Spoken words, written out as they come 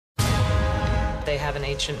they have an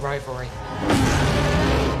ancient rivalry.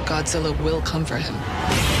 Godzilla will come for him.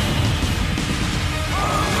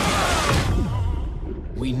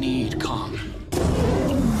 We need Kong.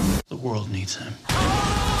 The world needs him.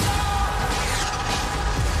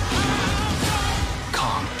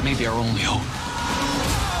 Kong may be our only hope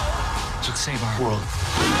to save our world.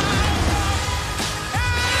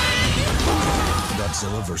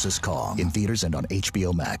 Godzilla vs. Kong. In theaters and on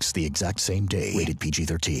HBO Max the exact same day. Rated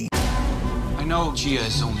PG-13. I know Gia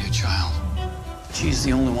is only a child. She's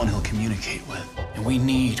the only one he'll communicate with. And we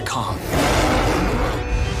need Kong.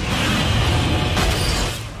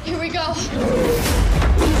 Here we go.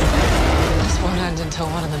 This won't end until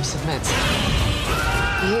one of them submits.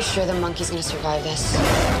 Are you sure the monkey's gonna survive this?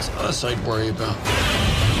 It's us I'd worry about.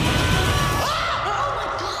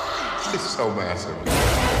 He's so massive.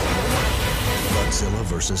 Godzilla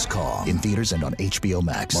vs. Kong. In theaters and on HBO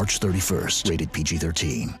Max March 31st. Rated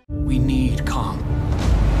PG-13. We need Kong.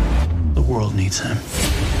 The world needs him.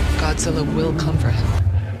 Godzilla will come for him.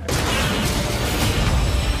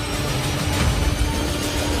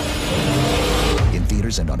 In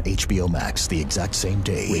theaters and on HBO Max the exact same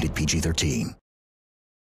day. Rated PG-13.